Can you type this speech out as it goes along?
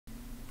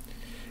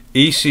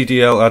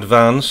ECDL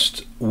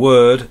Advanced,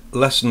 Word,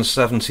 Lesson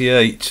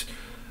 78,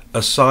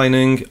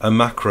 Assigning a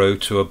macro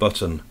to a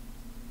button.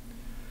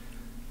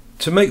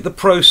 To make the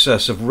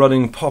process of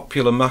running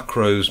popular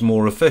macros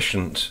more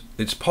efficient,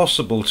 it's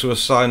possible to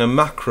assign a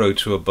macro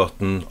to a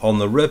button on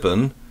the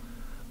ribbon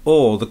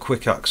or the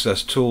quick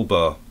access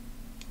toolbar.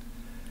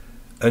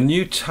 A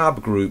new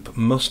tab group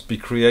must be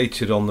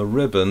created on the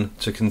ribbon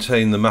to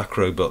contain the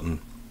macro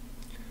button.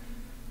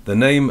 The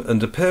name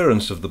and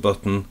appearance of the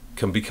button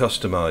can be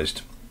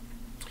customized.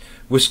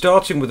 We're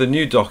starting with a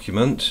new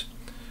document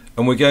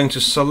and we're going to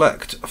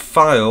select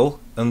File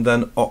and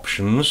then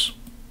Options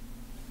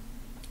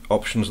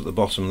at the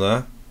bottom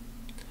there,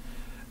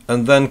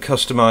 and then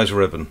Customize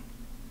Ribbon.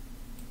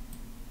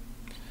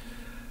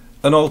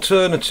 An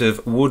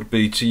alternative would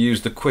be to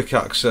use the quick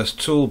access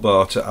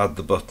toolbar to add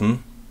the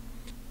button.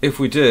 If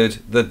we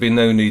did, there'd be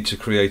no need to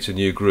create a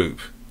new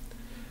group.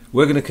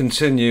 We're going to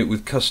continue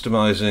with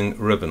customizing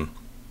ribbon.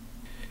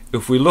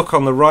 If we look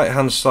on the right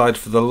hand side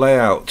for the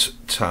Layout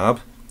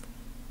tab,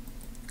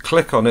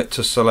 click on it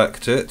to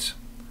select it,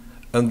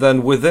 and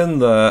then within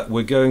there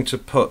we're going to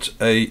put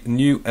a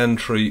new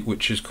entry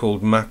which is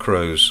called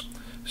macros.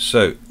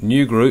 So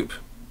new group,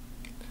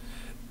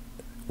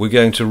 we're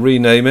going to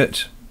rename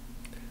it,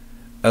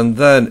 and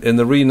then in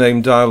the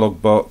rename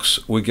dialog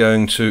box we're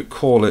going to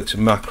call it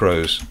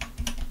macros,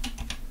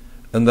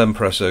 and then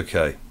press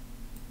OK.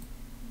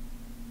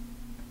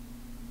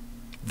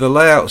 The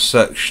layout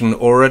section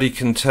already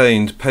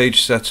contained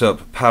page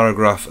setup,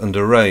 paragraph and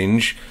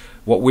arrange.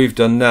 What we've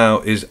done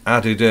now is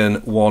added in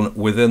one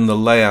within the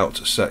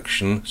layout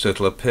section, so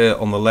it'll appear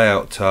on the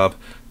layout tab,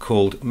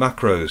 called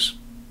macros.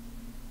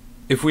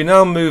 If we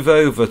now move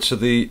over to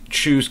the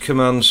choose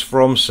commands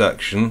from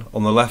section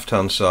on the left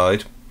hand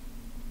side,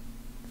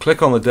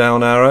 click on the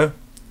down arrow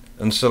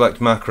and select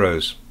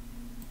macros,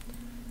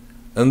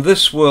 and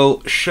this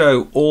will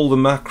show all the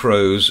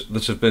macros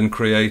that have been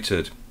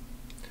created.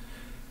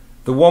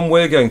 The one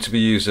we're going to be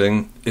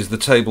using is the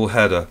table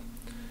header.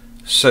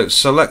 So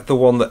select the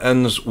one that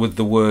ends with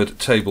the word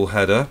table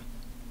header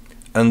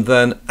and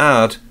then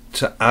add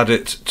to add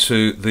it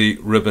to the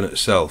ribbon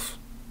itself.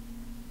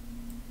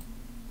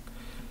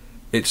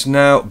 It's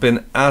now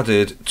been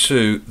added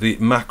to the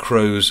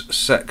macros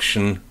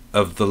section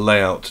of the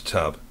layout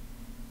tab.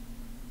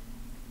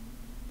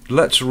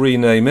 Let's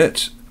rename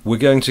it. We're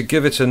going to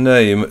give it a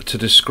name to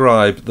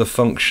describe the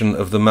function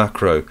of the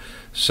macro.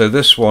 So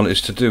this one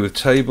is to do with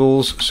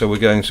tables, so we're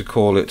going to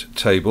call it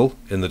table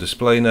in the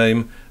display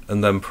name,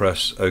 and then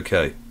press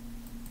OK.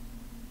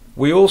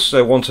 We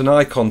also want an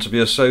icon to be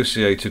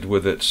associated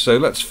with it, so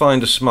let's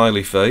find a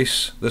smiley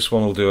face. This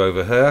one will do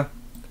over here,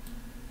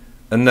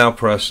 and now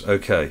press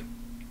OK.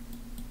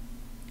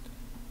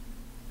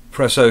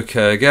 Press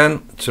OK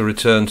again to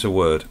return to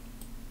Word.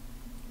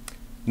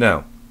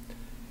 Now,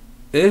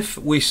 if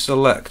we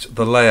select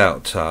the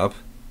Layout tab,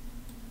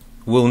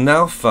 we'll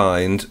now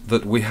find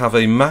that we have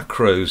a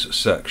macros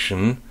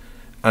section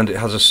and it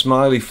has a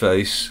smiley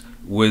face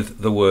with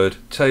the word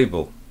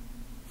table.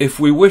 If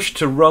we wish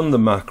to run the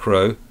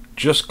macro,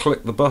 just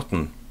click the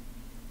button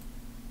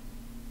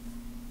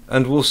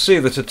and we'll see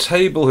that a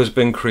table has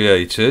been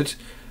created.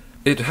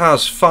 It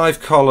has 5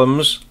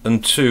 columns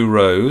and 2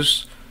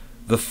 rows.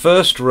 The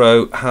first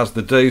row has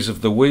the days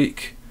of the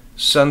week,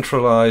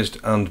 centralized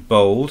and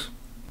bold.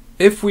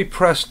 If we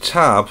press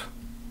tab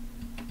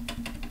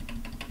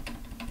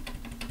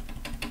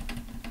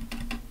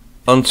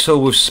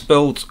until we've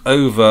spilt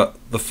over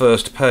the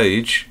first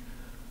page,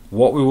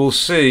 what we will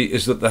see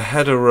is that the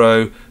header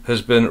row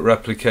has been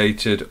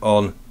replicated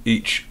on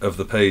each of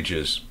the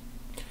pages.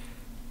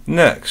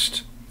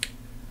 Next,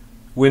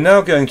 we're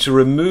now going to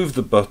remove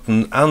the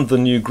button and the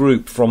new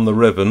group from the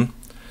ribbon.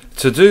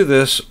 To do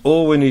this,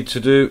 all we need to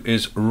do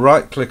is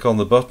right click on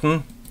the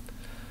button,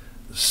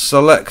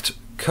 select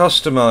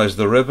Customize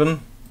the ribbon,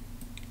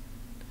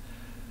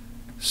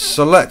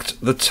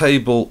 select the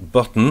table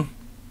button,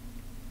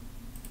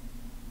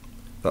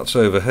 that's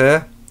over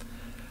here,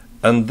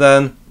 and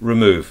then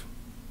remove.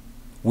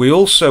 We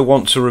also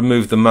want to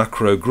remove the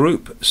macro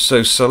group,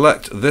 so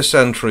select this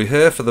entry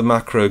here for the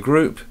macro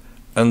group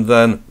and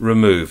then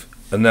remove,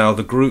 and now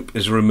the group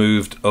is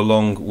removed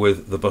along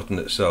with the button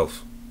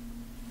itself.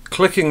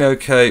 Clicking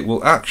OK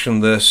will action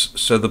this,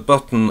 so the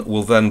button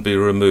will then be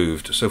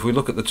removed. So if we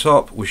look at the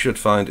top, we should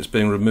find it's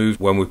being removed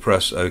when we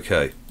press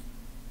OK.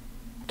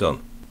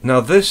 Done.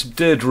 Now this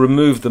did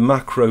remove the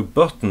macro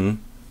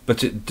button,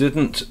 but it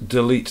didn't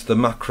delete the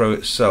macro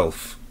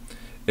itself.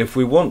 If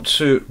we want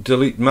to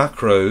delete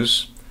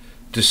macros,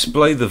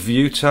 display the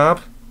View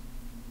tab,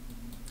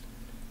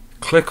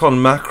 click on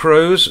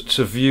Macros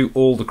to view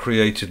all the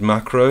created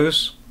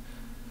macros.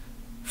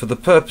 For the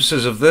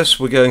purposes of this,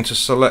 we're going to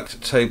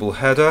select Table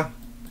Header,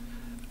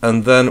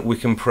 and then we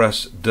can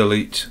press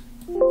Delete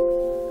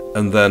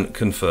and then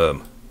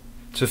Confirm.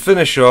 To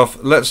finish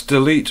off, let's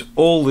delete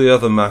all the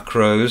other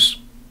macros.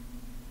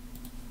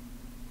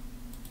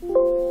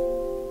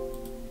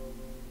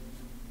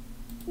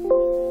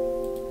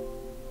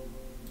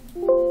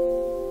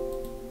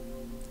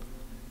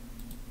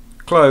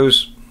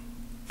 Close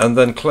and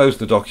then close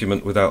the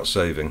document without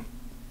saving.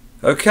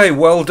 Okay,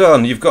 well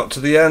done. You've got to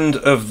the end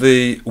of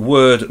the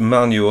Word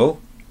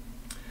manual,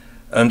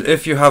 and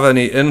if you have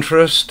any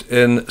interest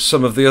in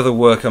some of the other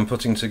work I'm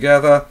putting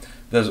together,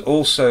 there's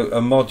also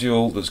a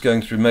module that's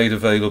going to be made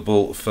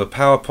available for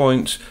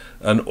PowerPoint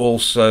and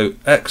also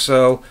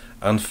Excel,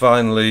 and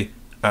finally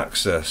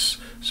Access.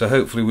 So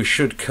hopefully we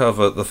should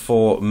cover the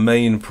 4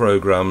 main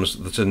programs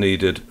that are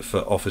needed for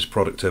office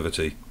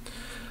productivity.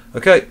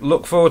 Okay,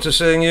 look forward to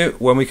seeing you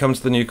when we come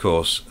to the new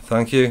course.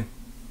 Thank you.